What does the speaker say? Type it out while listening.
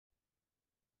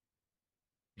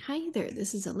Hi there,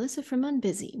 this is Alyssa from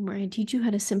Unbusy, where I teach you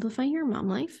how to simplify your mom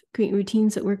life, create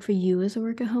routines that work for you as a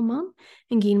work-at-home mom,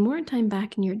 and gain more time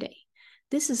back in your day.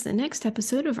 This is the next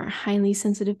episode of our Highly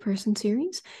Sensitive Person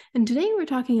series, and today we're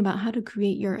talking about how to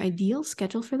create your ideal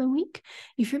schedule for the week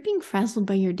if you're being frazzled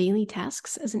by your daily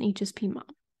tasks as an HSP mom.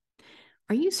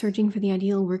 Are you searching for the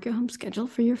ideal work-at-home schedule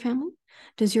for your family?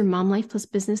 Does your mom life plus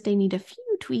business day need a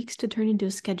few tweaks to turn into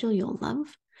a schedule you'll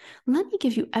love? Let me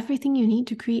give you everything you need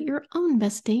to create your own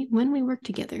best day when we work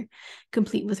together,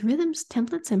 complete with rhythms,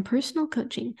 templates, and personal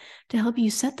coaching to help you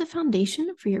set the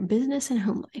foundation for your business and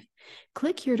home life.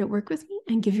 Click here to work with me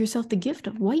and give yourself the gift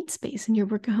of white space in your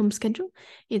work-at-home schedule.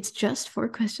 It's just 4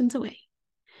 questions away.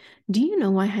 Do you know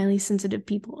why highly sensitive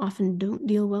people often don't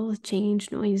deal well with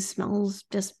change, noise, smells,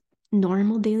 just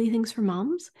normal daily things for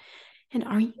moms? And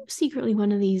are you secretly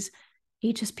one of these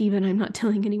HSP but I'm not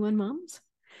telling anyone moms?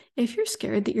 If you're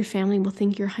scared that your family will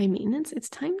think you're high maintenance, it's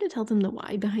time to tell them the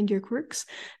why behind your quirks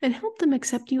and help them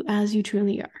accept you as you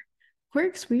truly are.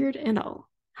 Quirks, weird, and all.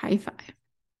 High five.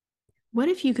 What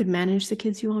if you could manage the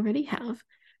kids you already have,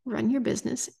 run your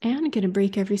business, and get a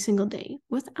break every single day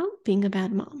without being a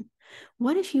bad mom?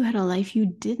 What if you had a life you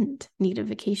didn't need a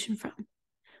vacation from?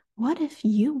 What if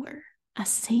you were a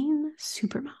sane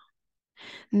supermom?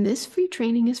 This free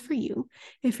training is for you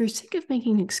if you're sick of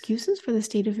making excuses for the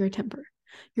state of your temper.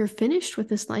 You're finished with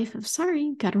this life of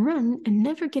sorry, gotta run, and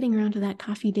never getting around to that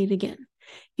coffee date again.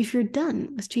 If you're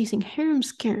done with chasing harem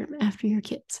scarum after your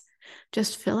kids,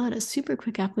 just fill out a super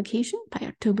quick application by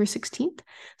October 16th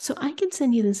so I can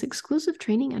send you this exclusive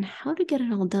training on how to get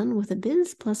it all done with a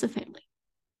biz plus a family.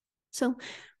 So,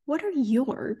 what are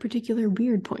your particular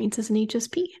weird points as an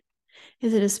HSP?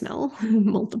 Is it a smell,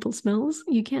 multiple smells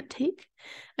you can't take?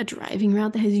 A driving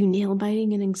route that has you nail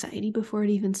biting and anxiety before it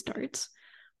even starts?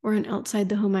 Or an outside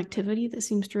the home activity that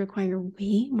seems to require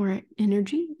way more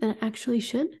energy than it actually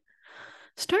should?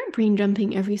 Start brain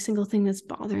dumping every single thing that's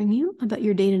bothering you about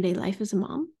your day-to-day life as a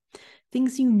mom,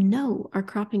 things you know are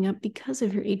cropping up because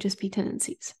of your HSP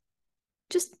tendencies.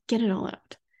 Just get it all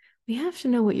out. We have to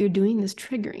know what you're doing that's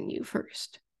triggering you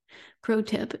first. Pro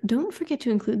tip, don't forget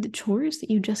to include the chores that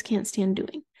you just can't stand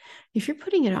doing. If you're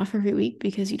putting it off every week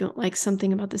because you don't like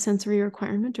something about the sensory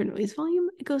requirement or noise volume,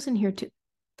 it goes in here too.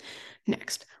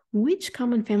 Next, which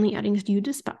common family outings do you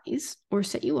despise or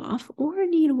set you off or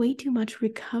need way too much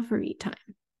recovery time?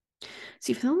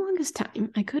 See, for the longest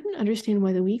time, I couldn't understand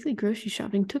why the weekly grocery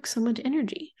shopping took so much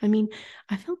energy.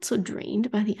 I felt so drained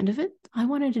by the end of it, I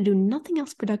wanted to do nothing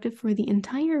else productive for the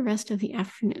entire rest of the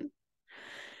afternoon.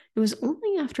 It was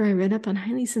only after I read up on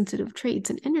highly sensitive traits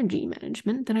and energy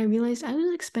management that I realized I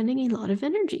was expending a lot of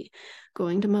energy,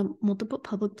 going to multiple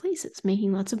public places,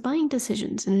 making lots of buying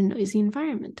decisions in a noisy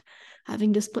environment,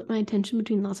 having to split my attention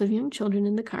between lots of young children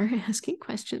in the car asking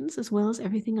questions, as well as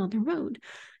everything on the road,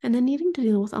 and then needing to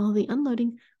deal with all the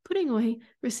unloading, putting away,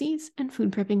 receipts, and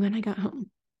food prepping when I got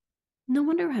home. No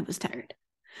wonder I was tired.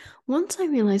 Once I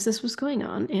realized this was going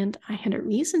on and I had a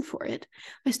reason for it,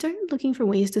 I started looking for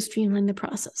ways to streamline the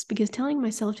process because telling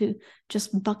myself to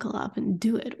just buckle up and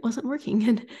do it wasn't working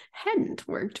and hadn't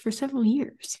worked for several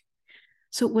years.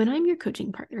 So when I'm your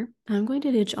coaching partner, I'm going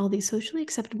to ditch all these socially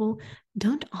acceptable,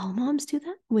 don't all moms do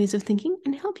that ways of thinking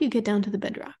and help you get down to the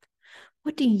bedrock.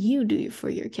 What do you do for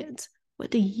your kids?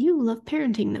 What do you love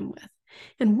parenting them with?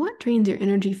 And what drains your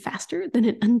energy faster than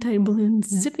an untied balloon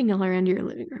zipping all around your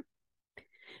living room?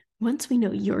 Once we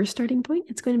know your starting point,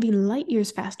 it's going to be light years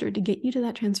faster to get you to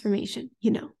that transformation,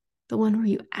 the one where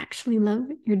you actually love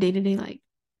your day-to-day life.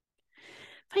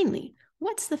 Finally,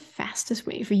 what's the fastest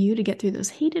way for you to get through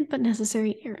those hated but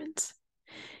necessary errands?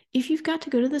 If you've got to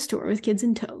go to the store with kids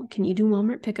in tow, can you do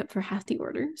Walmart pickup for half the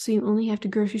order so you only have to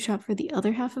grocery shop for the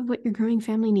other half of what your growing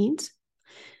family needs?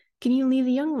 Can you leave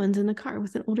the young ones in the car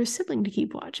with an older sibling to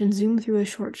keep watch and zoom through a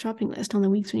short shopping list on the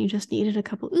weeks when you just needed a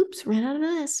couple ran out of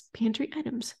this pantry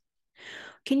items?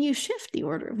 Can you shift the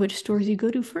order of which stores you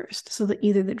go to first so that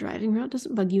either the driving route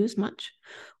doesn't bug you as much,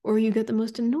 or you get the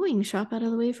most annoying shop out of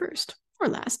the way first, or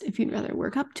last if you'd rather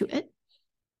work up to it?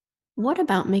 What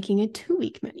about making a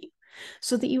 2-week menu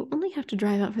so that you only have to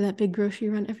drive out for that big grocery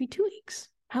run every 2 weeks?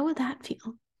 How would that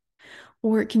feel?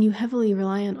 Or can you heavily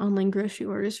rely on online grocery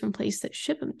orders from places that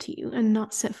ship them to you and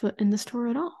not set foot in the store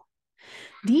at all?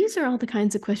 These are all the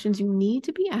kinds of questions you need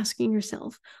to be asking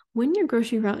yourself when your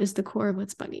grocery route is the core of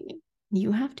what's bugging you.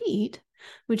 You have to eat,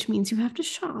 which means you have to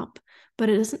shop, but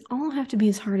it doesn't all have to be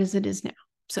as hard as it is now.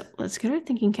 So let's get our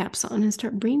thinking caps on and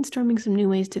start brainstorming some new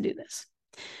ways to do this.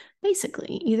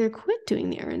 Basically, either quit doing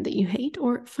the errand that you hate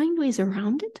or find ways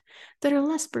around it that are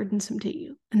less burdensome to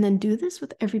you, and then do this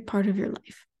with every part of your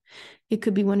life. It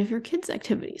could be one of your kids'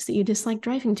 activities that you dislike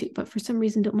driving to, but for some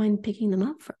reason don't mind picking them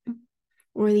up from.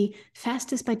 Or the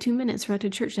fastest by 2 minutes route to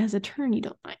church that has a turn you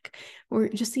don't like. Or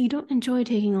just that you don't enjoy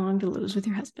taking along to Lowe's with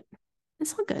your husband.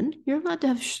 It's all good. You're allowed to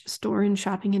have store and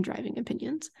shopping and driving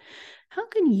opinions. How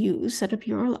can you set up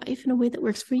your life in a way that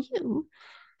works for you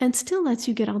and still lets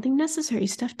you get all the necessary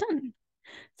stuff done?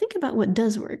 Think about what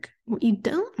does work, what you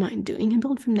don't mind doing, and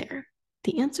build from there.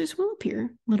 The answers will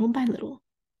appear little by little.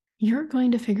 You're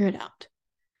going to figure it out.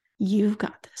 You've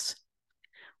got this.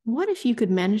 What if you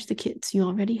could manage the kids you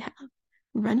already have,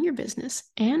 run your business,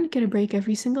 and get a break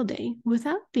every single day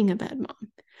without being a bad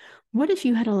mom? What if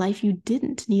you had a life you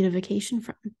didn't need a vacation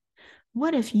from?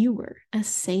 What if you were a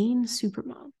sane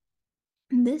supermom?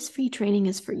 This free training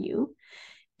is for you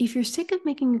if you're sick of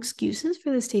making excuses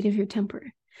for the state of your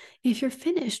temper. If you're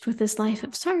finished with this life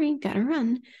of sorry, gotta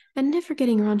run, and never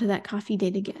getting around to that coffee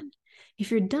date again. If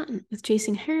you're done with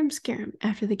chasing harem-scarum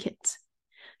after the kids.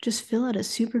 Just fill out a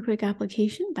super quick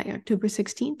application by October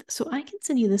 16th so I can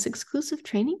send you this exclusive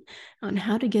training on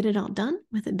how to get it all done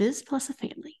with a biz plus a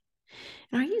family.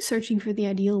 And are you searching for the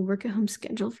ideal work-at-home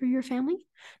schedule for your family?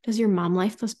 Does your mom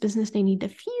life plus business day need a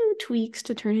few tweaks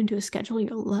to turn into a schedule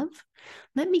you'll love?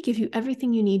 Let me give you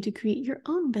everything you need to create your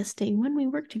own best day when we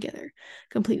work together,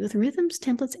 complete with rhythms,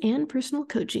 templates, and personal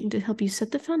coaching to help you set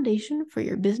the foundation for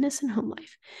your business and home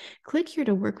life. Click here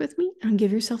to work with me and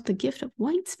give yourself the gift of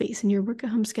white space in your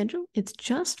work-at-home schedule. It's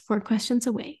just 4 questions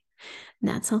away.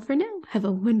 That's all for now. Have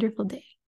a wonderful day.